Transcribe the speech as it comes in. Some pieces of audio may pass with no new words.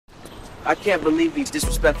I can't believe these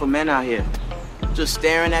disrespectful men out here. Just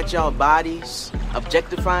staring at y'all bodies,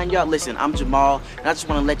 objectifying y'all. Listen, I'm Jamal, and I just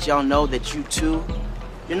want to let y'all know that you too,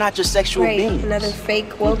 you're not just sexual beings. Another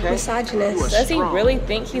fake woke misogynist. Does he really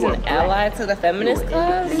think he's an ally to the feminist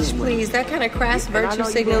cause? Bitch, please, that kind of crass virtue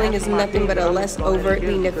signaling is nothing but a less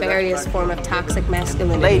overtly nefarious form of toxic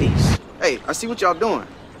masculinity. Ladies, hey, I see what y'all doing.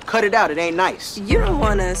 Cut it out, it ain't nice. You don't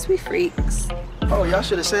want us, we freaks. Oh, y'all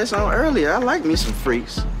should have said something earlier. I like me some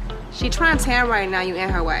freaks. She trying to tan right now, you in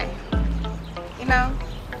her way. You know?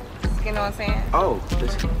 You know what I'm saying? Oh,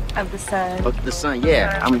 of the sun. Of the sun,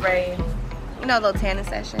 yeah. I'm brave. You know, a little tanning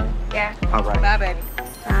session. Yeah. All right. Bye, baby.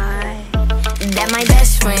 Bye. That my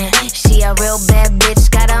best friend. She a real bad bitch,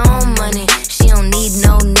 got her own money. She don't need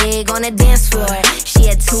no nigga on the dance floor. She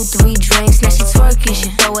had 2-3 drinks, now she twerking. She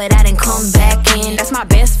throw it out and come back in. That's my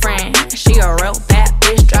best friend. She a real bad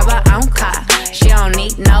bitch, drive her own car. She don't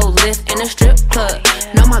need no lift in a strip club.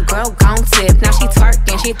 No, my girl gon' tip. Now she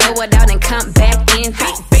twerking, she throw it out and come back in.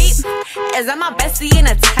 Beep, beep. Is that my bestie in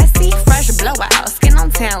a tessie? Fresh blowout, skin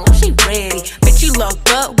on town, she ready. Bitch, you look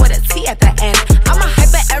good with a T at the end. I'm a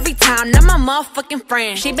hyper every time, now my motherfucking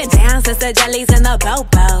friend. She been down since the jellies and the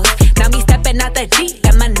bobos. Now me stepping out the Jeep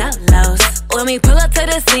and my nut-lows. When we pull up to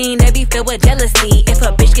the scene, they be filled with jealousy. If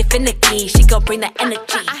a bitch get finicky, she gon' bring the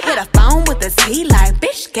energy. I hit a phone with a T like,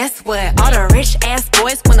 bitch, guess what? All the rich ass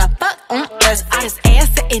boys wanna fuck on us. I just ass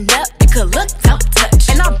sitting up, you could look, don't touch.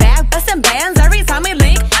 And I'm back bustin' bands every time we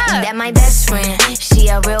link up. That my best friend. She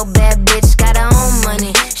a real bad bitch, got her own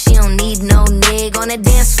money. She don't need no nigga on the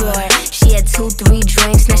dance floor. She had 2-3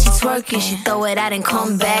 drinks, now she twerking. She throw it out and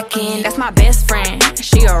come back in. That's my best friend.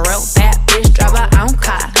 She a real bad bitch, drive her own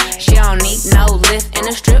car. She don't need no lift in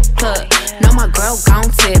a strip club. No, my girl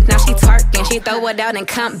gon' tip. Now she twerking, she throw it out and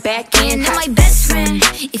come back in. That my best friend.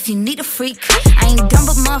 If you need a freak, I ain't dumb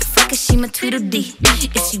but motherfucker, she my Tweedledee.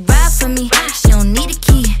 If she ride for me, she don't need a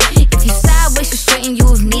key. If you sideways, you straight and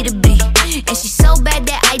you need a B. And she so bad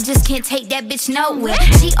that I just can't take that bitch nowhere.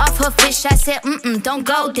 She off her fish, I said, don't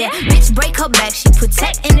go there. Bitch, break her back, she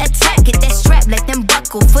protect and attack. Get that strap, let them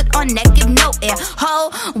buckle, foot on neck, give no air. Whole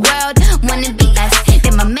world wanna be us.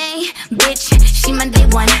 Then my main bitch, she my day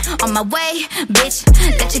one. On my way, bitch,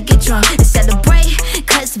 let you get drunk and celebrate.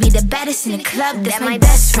 Cause we the baddest in the club, that's my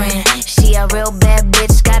best friend. She a real bad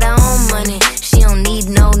bitch, got her own money. She don't need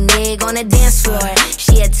no nigga on the dance floor.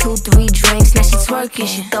 She had 2-3 drinks, now she twerking.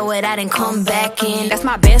 She throw it out and come back in. That's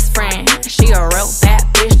my best friend. She a real bad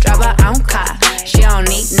bitch, drive her own car. She don't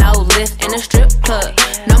need no lift in a strip club.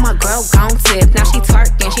 No, my girl gon' tip. Now she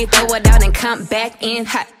twerking, she throw it out and come back in.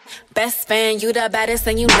 Hot. Best friend, you the baddest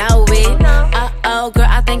and you know it. Uh-oh, girl,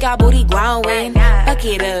 I think our booty growing. Fuck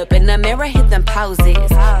it up in the mirror, hit them poses.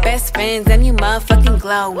 Best friends and you motherfucking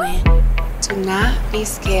glowing. Do not be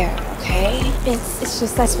scared, okay? It's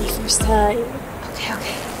just that's my first time.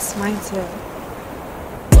 Okay, it's mine too.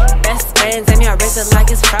 Best friends and your wrist is like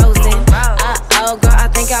it's frozen. Uh-oh, girl, I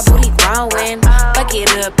think our booty growing. Fuck it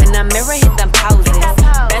up in the mirror, hit them poses.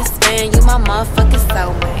 Best friend, you my motherfucking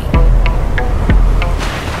soulmate.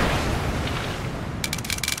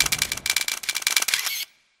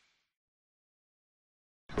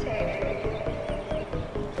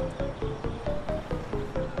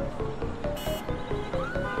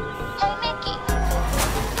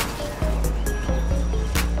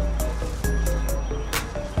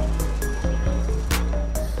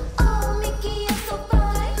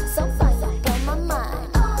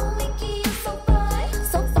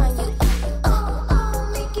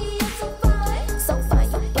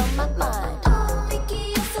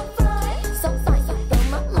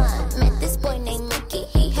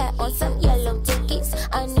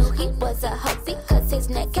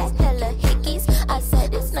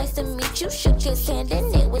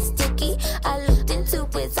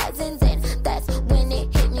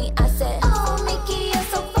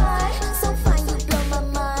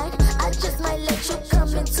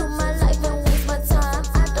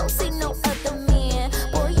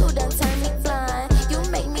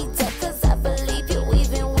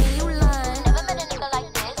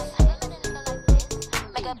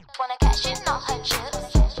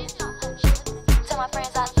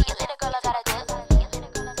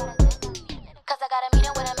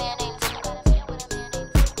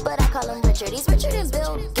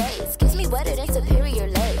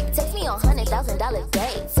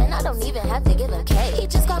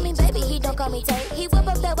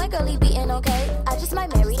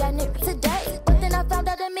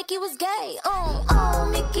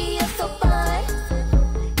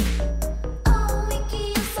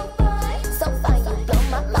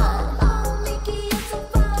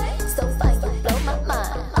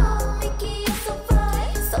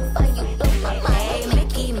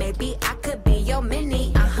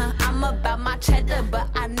 cheddar, but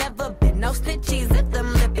I never been no snitchies. If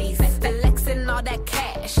them lippies, flexing all that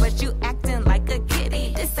cash, but you acting like a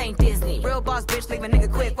kitty. This ain't Disney. Real boss bitch, leave a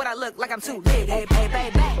nigga quick. What I look like I'm too big. Hey,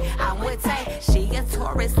 baby, I'm with Tay. She a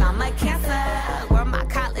Taurus, I'm a Cancer. We're my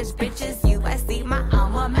college bitches, USC, my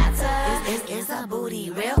alma mater. Is a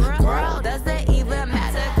booty real? Girl, does it even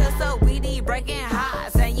matter? Cause so weedy breaking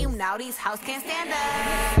hearts, and you know these hoes can't stand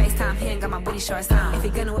us. FaceTime, he ain't got my booty shorts on. If he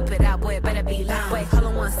gonna whip it out, boy, it better be long. Wait, hold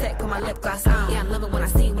on one sec, put my lip gloss on. Yeah, I love it when I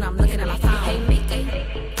see when I'm looking at my phone. Hey,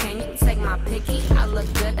 Mickey, can you take my picky? I look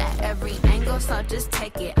good at every angle, so just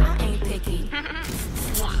take it. I ain't picky.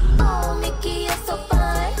 Oh, Mickey, you're so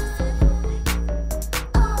fine.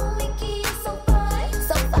 Oh, Mickey, you're so fine.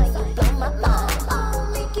 So fine, you blow my mind. Oh,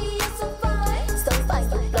 Mickey, you're so fine. So fine,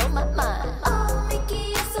 you blow my mind. Oh,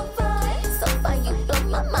 Mickey, you're so fine. So fine, you blow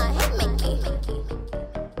my mind. Hey, Mickey.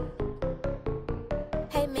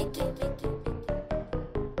 Hey, Mickey.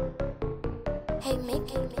 Hey,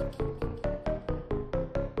 Mickey.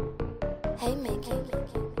 Hey, Mickey.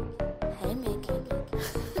 Hey, Mickey.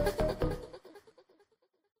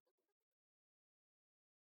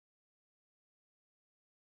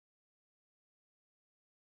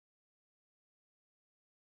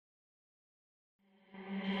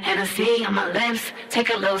 Hennessy on my lips, take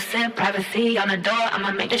a little sip, privacy on the door,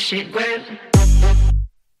 I'ma make this shit grip.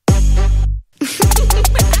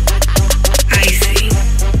 Icy.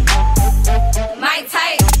 My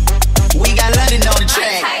type. We got London on the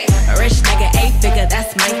track. A rich nigga, 8-figure,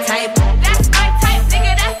 that's my type. That's my type,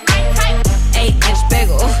 nigga, that's my type. 8-inch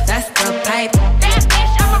bagel, that's the pipe. That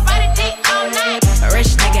bitch, I'ma ride a dick all night. A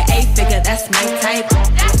rich nigga, 8-figure, that's my type.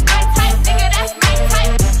 That's my type, nigga, that's my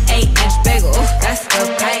type. 8-inch bagel, that's the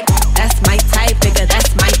pipe. That's my type, nigga,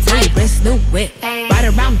 that's my type. Wrist, new whip, right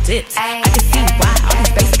around dips. I can see why all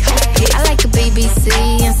these basic hoes hit. I like a BBC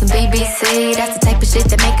and some BBC. That's the type of shit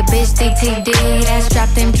that make a bitch DTD. That's drop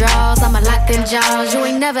them draws, I'ma lock them jaws. You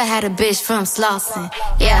ain't never had a bitch from Slauson.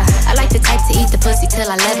 Yeah, I like the type to eat the pussy till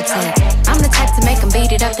I levitate. I'm the type to make them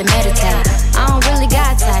beat it up to meditate. I don't really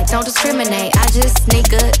got type, don't discriminate. I just need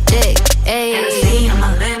good dick. Ayy. Hennessy on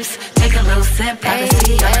my lips, take a little sip,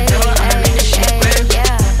 privacy on the door, I'ma make this shit work.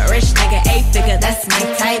 A rich nigga, 8-figure, that's my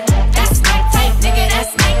type. That's my type, nigga, that's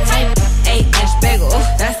my type. 8-inch bagel,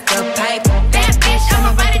 that's the pipe. That bitch,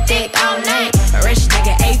 I'ma ride the dick all night. A rich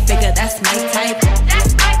nigga, 8-figure, that's my type.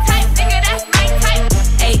 That's my type, nigga, that's my type.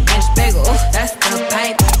 8-inch bagel, that's the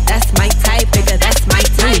pipe. That's my type, nigga, that's my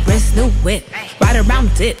type. Wrist, new whip, right around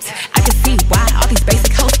dips. I can see why all these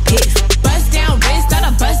basic hoes pissed. Bust down wrist, not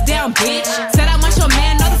a bust down bitch. Said I want your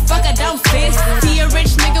man, no the fuck I don't fist. See a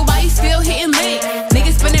rich nigga, why you still hitting lick?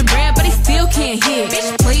 Nigga spinning bread, but he still can't hit.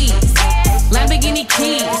 Bitch, please. Lamborghini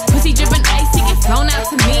keys, pussy dripping ice, he get flown out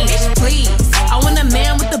to me. Bitch, please. I want a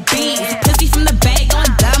man with the bees, pussy from the bag,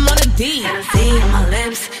 going dumb on the D. Hennessy on my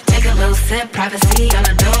lips, take a little sip, privacy on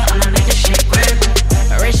the door, I'ma make this shit grip.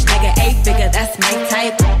 A rich nigga, 8-figure, that's my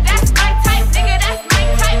type. That's my type, nigga, that's my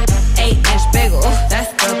type. 8-inch bagel,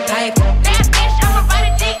 that's the pipe. That bitch, I'ma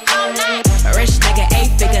ride a dick all night. A rich nigga,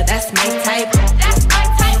 8-figure, that's my type. That's my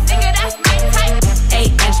type, nigga, that's my type.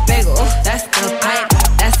 8-inch bagel, that's the pipe.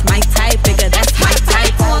 That's my type, nigga, that's my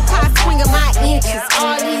type. Four car swinging my inches.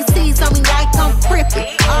 All these C's on me like I'm crippin'.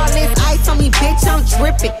 All this ice on me, bitch, I'm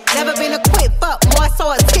drippin'. Never been a quick fuck, more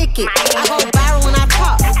so a ticket. I go viral when I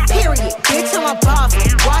talk, period. Bitch, I'm a boss.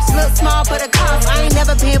 Watch look small, but a cost. I ain't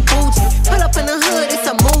never been bougie. Pull up in the hood, it's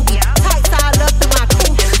a movie. Tights all up in my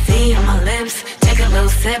coochie. Hennessy on my lips, take a little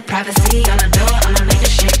sip, privacy on the door, I'ma make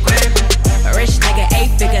this shit grip. A rich nigga,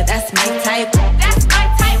 8-figure, that's my type. That's my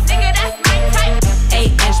type, nigga, that's my type.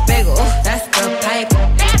 8-inch bagel, that's the pipe.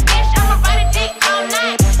 That bitch, I'ma ride a dick all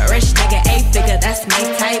night. A rich nigga, 8-figure, that's my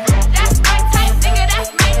type. That's my type, nigga,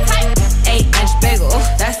 that's my type. 8-inch bagel,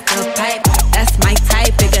 that's the pipe. That's my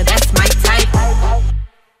type, nigga, that's my type.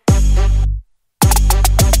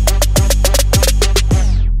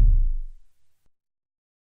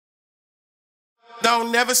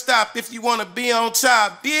 Don't never stop if you wanna be on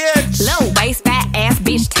top, bitch. Low waist, fat ass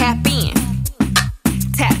bitch, tap in.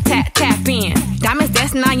 Tap, tap, tap in. Diamonds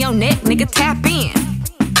dancing on your neck, nigga, tap in.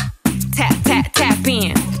 Tap, tap, tap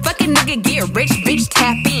in. Fucking nigga get rich, bitch,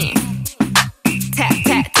 tap in. Tap,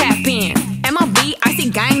 tap, tap in. MLB,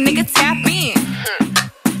 icy gang, nigga, tap in.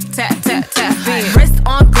 Tap, tap, tap in. Wrist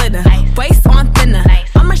on glitter, waist on thinner.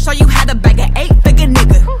 I'ma show you how to bag an 8-figure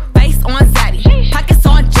nigga. Face on zaddy, pockets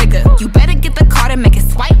on jigger. You better get the card and make it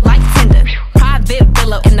swipe like Tinder. Private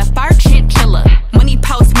villa in the fur chinchilla. When he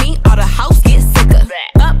post me, all the house get sicker.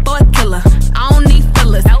 Up boy killer, I don't need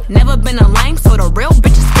fillers. Never been a lame, so the real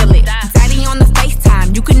bitches feel it. Daddy on the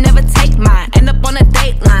FaceTime, you can never take mine. End up on a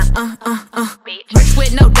dateline,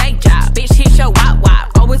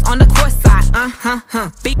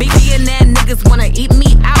 Billionaire niggas wanna eat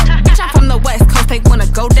me out. Bitch, I'm from the West Coast, they wanna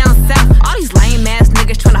go down south. All these lame ass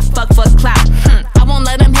niggas tryna fuck for clout. I won't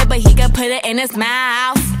let him hit, but he can put it in his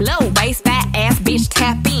mouth. Low waist, fat ass bitch,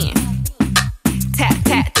 tap in. Tap,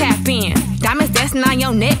 tap, tap in. Diamonds dancing on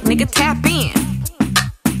your neck, nigga, tap in.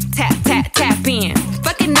 Tap, tap, tap in.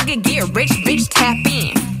 Fucking nigga get rich, bitch, tap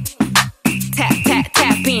in. Tap, tap,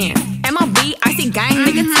 tap in. MLB, icy gang,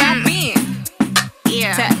 nigga, tap in.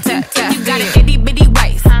 Yeah. Tap, tap, tap. You got an itty bitty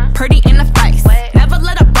waist, pretty in the face. Never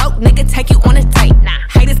let a broke nigga take you on a date.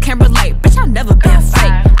 Haters can't relate, bitch, I've never been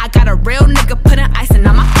fake. I got a real nigga putting icing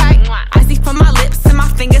on my pipe. Icy from my lips and my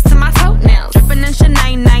fingers to my toenails. Dripping in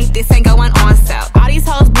Chanel night, this ain't going on sale. All these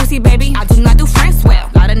hoes boozy, baby, I do not do friends well.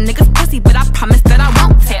 Lot of niggas pussy, but I promise that I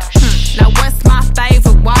won't tell. Now what's my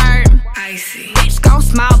favorite word? Icy. Bitch gon'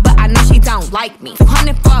 smile, but I know she don't like me.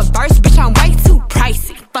 200 for a verse, bitch, I'm way too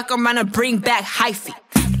pricey. Fuck around and bring back hyphy.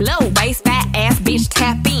 Low waist, fat ass, bitch,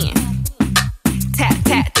 tap in. Tap,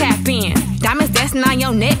 tap, tap in. Diamonds dancing on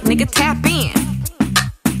your neck, nigga, tap in.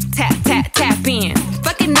 Tap, tap, tap in.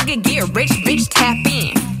 Fucking nigga get rich, bitch, tap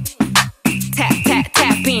in. Tap, tap,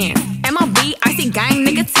 tap in. MLB, icy gang,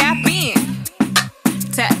 nigga, tap in.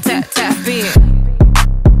 Tap, tap, tap in.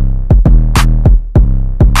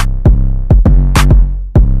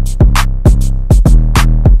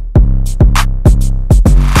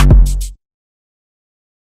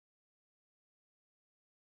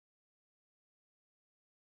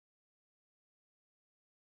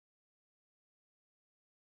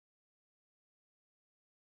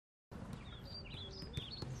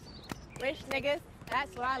 Rich niggas,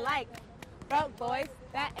 that's what I like. Broke boys,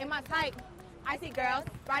 that ain't my type. I see girls,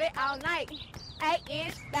 ride it all night.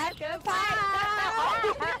 8-inch, that's good pipe.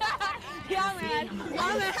 Yo, man. Yo,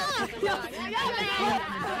 man.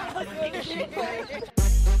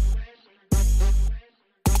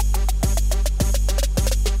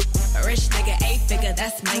 A rich nigga, 8-figure,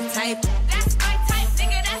 that's my type. That's my type,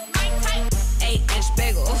 nigga, that's my type. 8-inch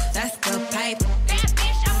bagel, that's good pipe. Bad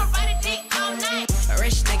bitch, I'ma ride a dick all night. A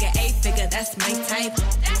rich nigga, 8-figure, that's my type.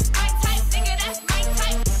 That's my type, nigga, that's my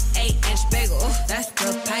type. 8-inch bagel, that's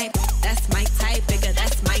good pipe. That's my type, nigga,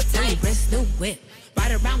 that's my type. New wrist, new whip,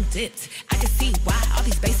 right around dipped. I can see why all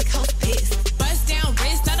these basic hoes pissed. Bust down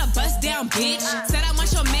wrist, not a bust down bitch. Said I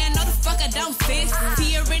want your man, no the fuck I don't fit.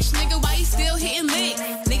 See a rich nigga, why he still hitting licks?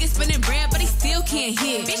 Nigga spinning bread, but he still can't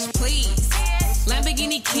hit. Bitch, please.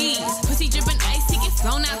 Lamborghini keys, pussy dripping ice, he get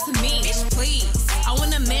flown out to me. Bitch, please. I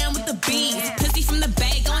want a man with the beads, pussy from the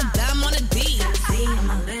bag, going dumb on a D. See on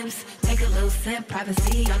my lips, take a little sip,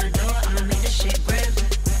 privacy on the door, I'ma make the shit grip.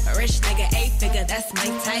 A rich nigga, 8-figure, that's my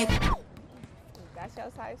type. That's your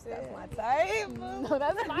type, sis. That's my type. No,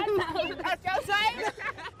 that's my type. That's your type.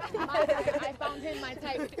 My type. I found him my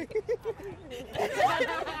type. Get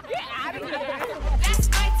out of here. That's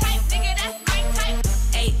my type, nigga, that's my type.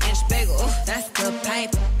 8-inch bagel, that's good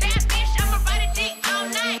pipe. Bad bitch, I'ma ride a dick all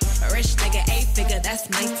night. A rich nigga, 8-figure, that's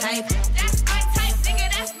my type. That's my type, nigga,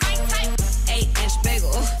 that's my type. 8-inch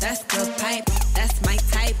bagel, that's good pipe. That's my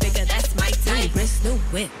type, nigga, that's my type. New wrist, new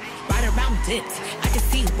whip, right around dipped. I can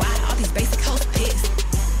see why all these basic hoes pissed.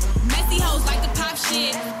 Messy hoes like to pop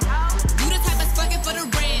shit. You the type that's fucking for the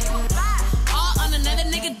rent. All on another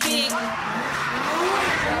nigga dick.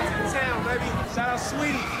 Town, baby. Shout out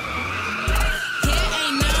S.a.w.e.e.t.i.E. Here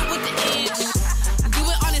ain't none with the inch. Do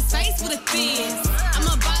it on his face with a fizz. I'm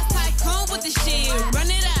a boss tycoon with the shit. Run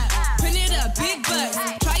it up, print it up, big bucks.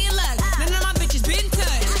 Try your luck, none of my bitches been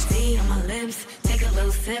touched. See on my lips, take a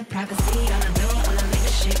little sip. Privacy on the door, I'ma make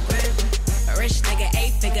the shit grip. A rich nigga,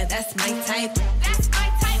 8-figure, that's my type. That's my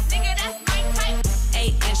type, nigga, that's my type.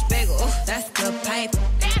 8-inch bagel, that's good pipe.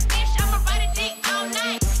 Bad bitch, I'ma ride a dick all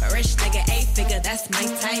night. A rich nigga, 8-figure, that's my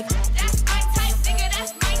type. That's my type, nigga,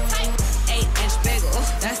 that's my type. 8-inch bagel,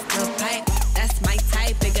 that's good pipe. That's my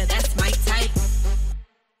type, nigga, that's my type.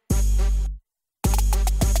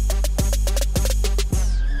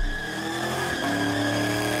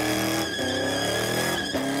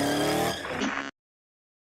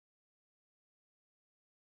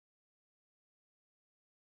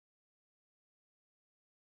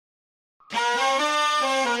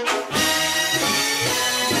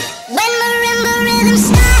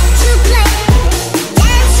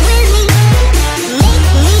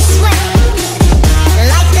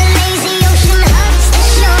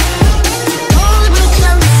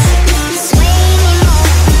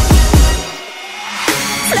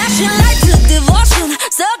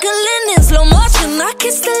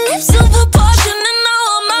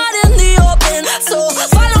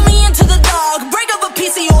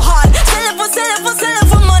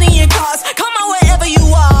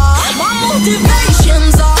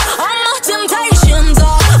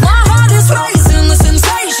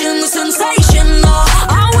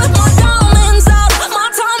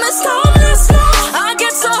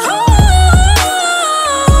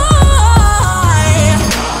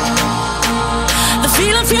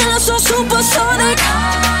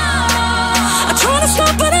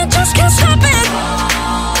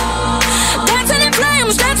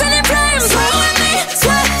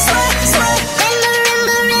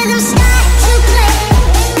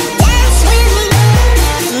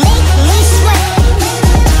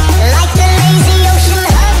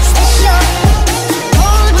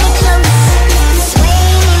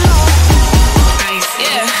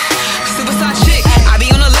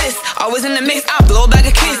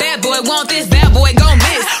 boy want this, bad boy gon'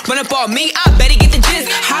 miss. Run up on me, I bet he get the gist.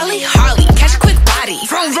 Harley, Harley, catch a quick body.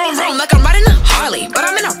 Vroom, vroom, vroom, like I'm riding a Harley, but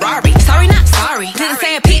I'm in a Rari. Sorry, not sorry. Didn't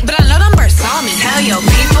say a peep, but I know them birds saw me. Tell your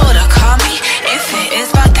people to call me if it is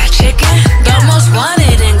about that chicken. The most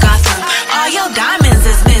wanted in Gotham. All your diamonds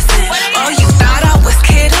is missing. Oh, you thought I was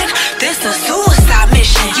kidding? This a suicide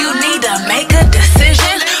mission. You need to make a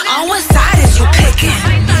decision on what side is you picking.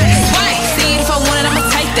 Swipe. See it if I want it, I'ma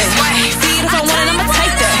take that. See it if I want it, I'ma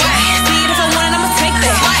take that. See it if I want it, I'ma take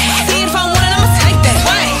that. See it if I want it, I'ma take that.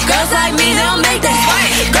 Girls like me, they don't make that.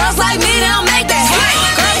 Girls like me, they don't make that.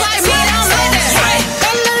 Girls like me, they don't make that.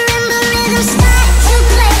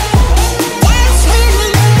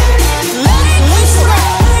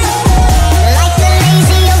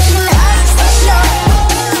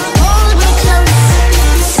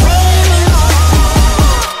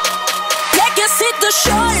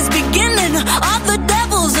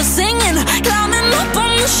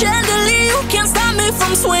 Chandelier, you can't stop me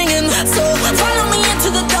from swinging. So follow me into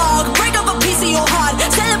the dark, break up a piece of your heart.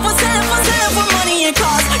 Sell it for money and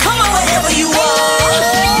cars. Come on, wherever you are.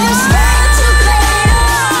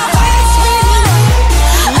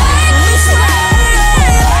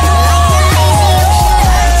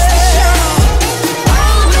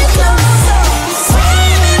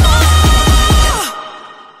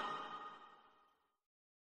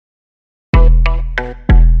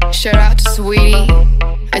 Shout out to S.a.w.e.e.t.i.E.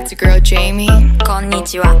 It's a girl Jamie. こんに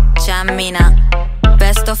ちは、ちゃんみな。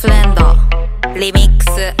ベストフレンドリミック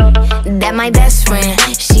ス。That my best friend.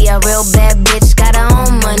 She a real bad bitch, got her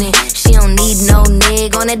own money. She don't need no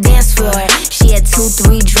nigga on the dance floor. She had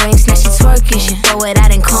 2-3 drinks, now she twerking. She throw it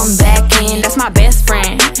out and come back in. That's my best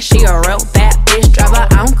friend. She a real bad bitch, drive her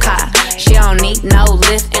own car. She don't need no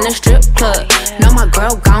lift in a strip club. No, my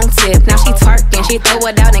girl gon' tip. Now she twerking, she throw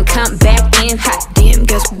it out and come back in. Hot damn,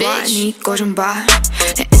 guess what? 니 거 좀 봐.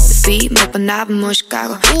 It's the beat, 몇 번 나쁜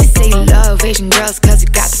무식하고. They say you love Asian girls cause you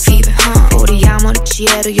got the fever. 우리 아무리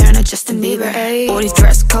취해도 you're not Justin Bieber. 우리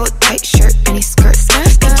dress code, tight shirt, mini skirt.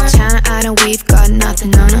 괜찮아, I don't, we've got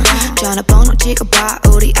nothing on her. 전화번호 찍어봐,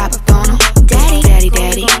 우리 아빠 번호. Daddy, daddy,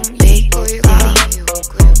 daddy, big daddy.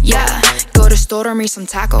 Yeah. Go to store or me some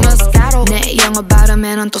taco. Moscato. 내 영어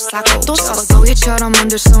발음에는 또 싸고. 또 썩어도 얘처럼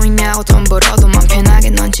만들 수 있냐고. 돈 벌어도 맘 편하게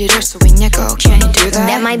넌 지를 수 있냐고. Can you do that?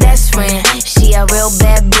 That my best friend. She a real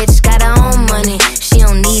bad bitch, got her own money. She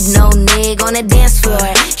don't need no nigga on the dance floor.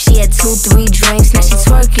 She had 2-3 drinks, now she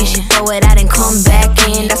twerking. She throw it out and come back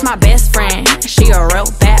in. That's my best friend. She a real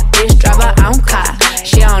bad bitch, drive her own car.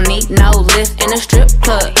 She don't need no lift in a strip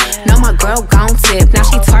club. No, my girl gon' tip. Now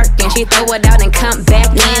she twerking, she throw it out and come back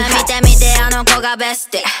in. 見てあの子がベス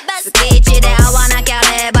ト月一で会わなきゃ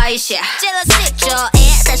ればいいし Jealousy 上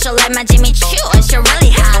映でしょ Let my Jimmy chew and she really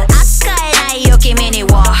hot 扱えないよ君に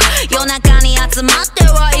は夜中に集まって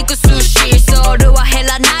は行く寿司ソウルは減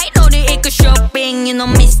らないのに行くショッピングの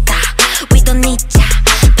ミスター We don't need ya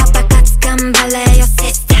パパ活頑張れよ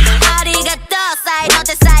シスターありがとう才能っ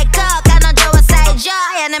て最高彼女は最上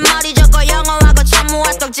やね머리 좋고 영어하고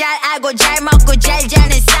전무와도 잘 알고 잘 먹고 잘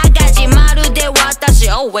자는 싸가지 마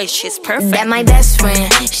Always she's perfect. That my best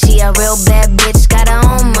friend. She a real bad bitch, got her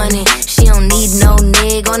own money. She don't need no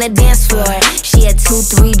nigga on the dance floor. She had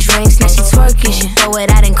 2-3 drinks, now she twerking. She throw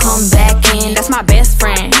it out and come back in. That's my best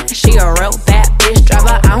friend. She a real bad bitch, drive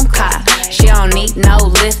her own car. She don't need no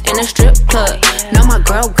lift in a strip club. No, my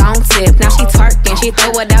girl gon' tip. Now she twerking, she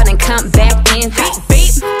throw it out and come back in. Beep,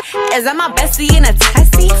 beep. Is that my bestie in a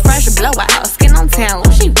tessie? Fresh blowout, skin on town,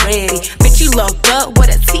 she ready. Bitch, you look good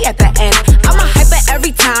with a T at the end. I'm a hyper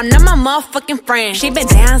every time, not my motherfucking friend. She been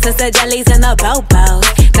down since the jellies and the bobos.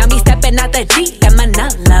 Now me stepping out the Jeep and my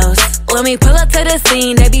nut lows. When we pull up to the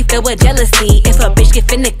scene, they be filled with jealousy. If a bitch get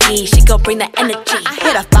finicky, she gon' bring the energy. I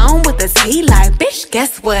hit a phone with a T like, bitch,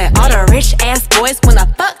 guess what? All the rich ass boys wanna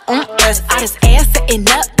fuck on us. All this ass sitting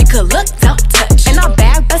up, you could look, don't touch. And I'm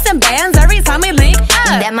back bustin' bands every time we link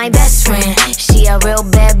up. That my best friend. She a real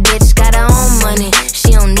bad bitch, got her own money.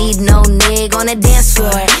 She don't need no nigga on the dance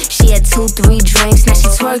floor. She had 2-3 drinks, now she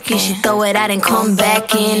twerking. She throw it out and come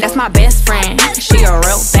back in. That's my best friend. She a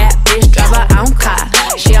real bad bitch, drive her own car.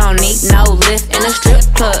 She don't need no lift in a strip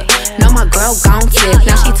club. No, my girl gon' tip.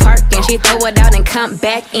 Now she twerking, she throw it out and come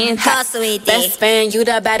back in. Best friend, you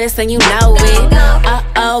the baddest and you know it.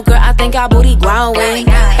 Uh-oh, girl, I think our booty growing.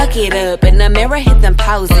 Fuck it up in the mirror, hit them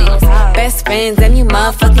poses. Best friends and you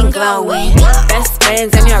motherfucking glowing. Best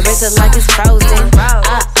friends and your wrist is like it's frozen.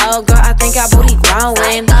 Uh-oh, girl, I think our booty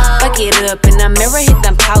growing. Fuck it up in the mirror, hit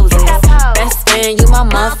them poses. Best friend, you my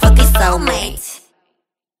motherfucking soulmate.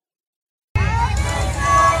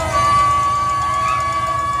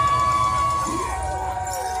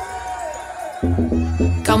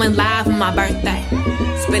 Going live on my birthday.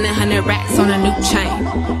 Spending 100 racks on a new chain.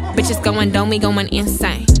 Bitches going dumb, we going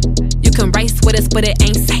insane. You can race with us, but it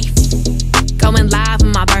ain't safe. Going live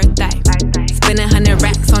on my birthday. Spending 100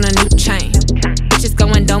 racks on a new chain. Bitches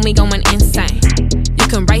going dumb, we going insane. You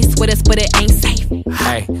can race with us, but it ain't safe.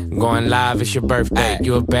 Hey, going live, it's your birthday.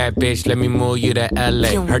 You a bad bitch, let me move you to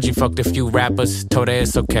LA. Heard you fucked a few rappers, told her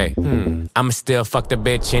it's okay. I'ma still fuck the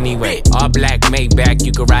bitch anyway. All black, Maybach,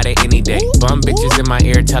 you can ride it any day. Bum bitches in my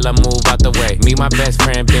ear, tell her move out the way. Me, my best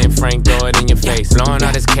friend, Ben Frank, throw it in your face. Blowing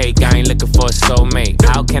all this cake, I ain't looking for a soulmate.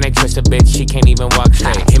 How can I trust a bitch, she can't even walk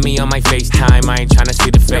straight. Hit me on my FaceTime, I ain't tryna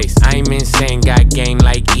see the face. I'm insane, got game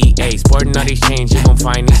like EA. Sporting all these chains, you gon'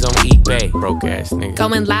 find these on eBay. Broke ass nigga.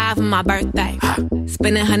 Going live on my birthday.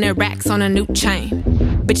 Spending 100 racks on a new chain.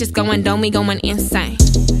 Bitches going dumb, we going insane.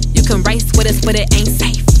 You can race with us, but it ain't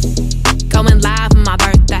safe. Going live on my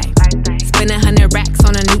birthday. Spending 100 racks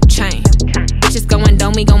on a new chain. Bitches going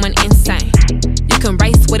dumb, we going insane. You can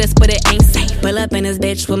race with us, but it ain't safe. Pull up in this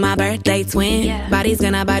bitch with my birthday twin. Body's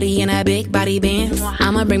gonna body in a big body Benz.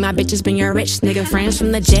 I'ma bring my bitches, bring your rich nigga friends.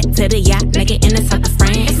 From the jet to the yacht, make it in the south of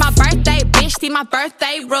France. It's my birthday, bitch, see my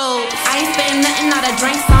birthday rules. I ain't spending nothing, not a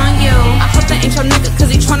drinks on you. I hope that ain't your nigga,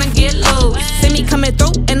 cause he tryna get loose. See me coming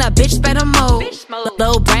through, and a bitch better move.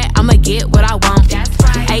 Little brat, I'ma get what I want.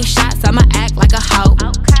 8 shots, I'ma act like a hoe.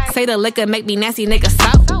 Say the liquor make me nasty, nigga,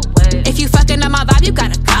 so if you fucking up my vibe, you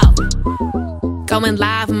gotta go. Going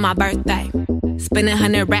live on my birthday. Spending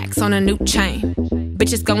 100 racks on a new chain.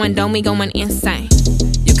 Bitches going dumb, we going insane.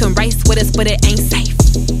 You can race with us, but it ain't safe.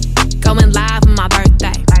 Going live on my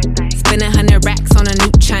birthday. Spending 100 racks on a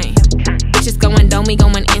new chain. Bitches going dumb, we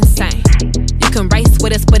going insane. You can race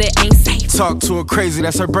with us, but it ain't safe. Talk to her crazy,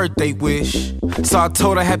 that's her birthday wish. So I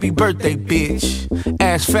told her happy birthday, bitch.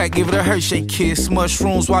 Ass fat, give it a Hershey kiss.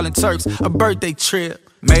 Mushrooms while in Turks, a birthday trip.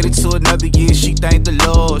 Made it to another year, she thanked the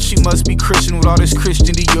Lord. She must be Christian with all this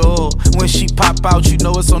Christian Dior. When she pop out, you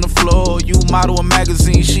know it's on the floor. You model a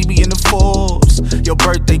magazine, she be in the Forbes. Your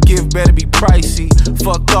birthday gift better be pricey.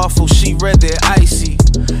 Fucked awful, she read that icy.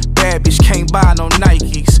 Bad bitch can't buy no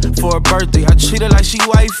Nikes. For her birthday, I treat her like she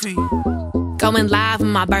wifey. Going live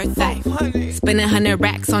on my birthday. Spending 100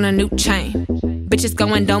 racks on a new chain. Bitches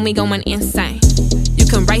going dumb, we going insane. You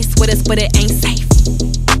can race with us, but it ain't safe.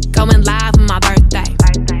 Going live on my birthday.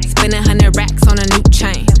 Spending 100 racks on a new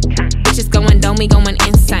chain. Bitches going dumb, we going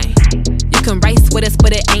insane. You can race with us,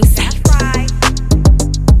 but it ain't safe.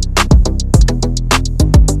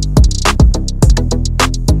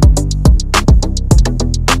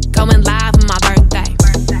 Going live on my birthday.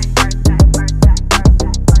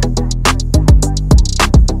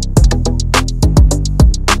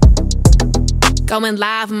 Going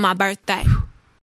live on my birthday.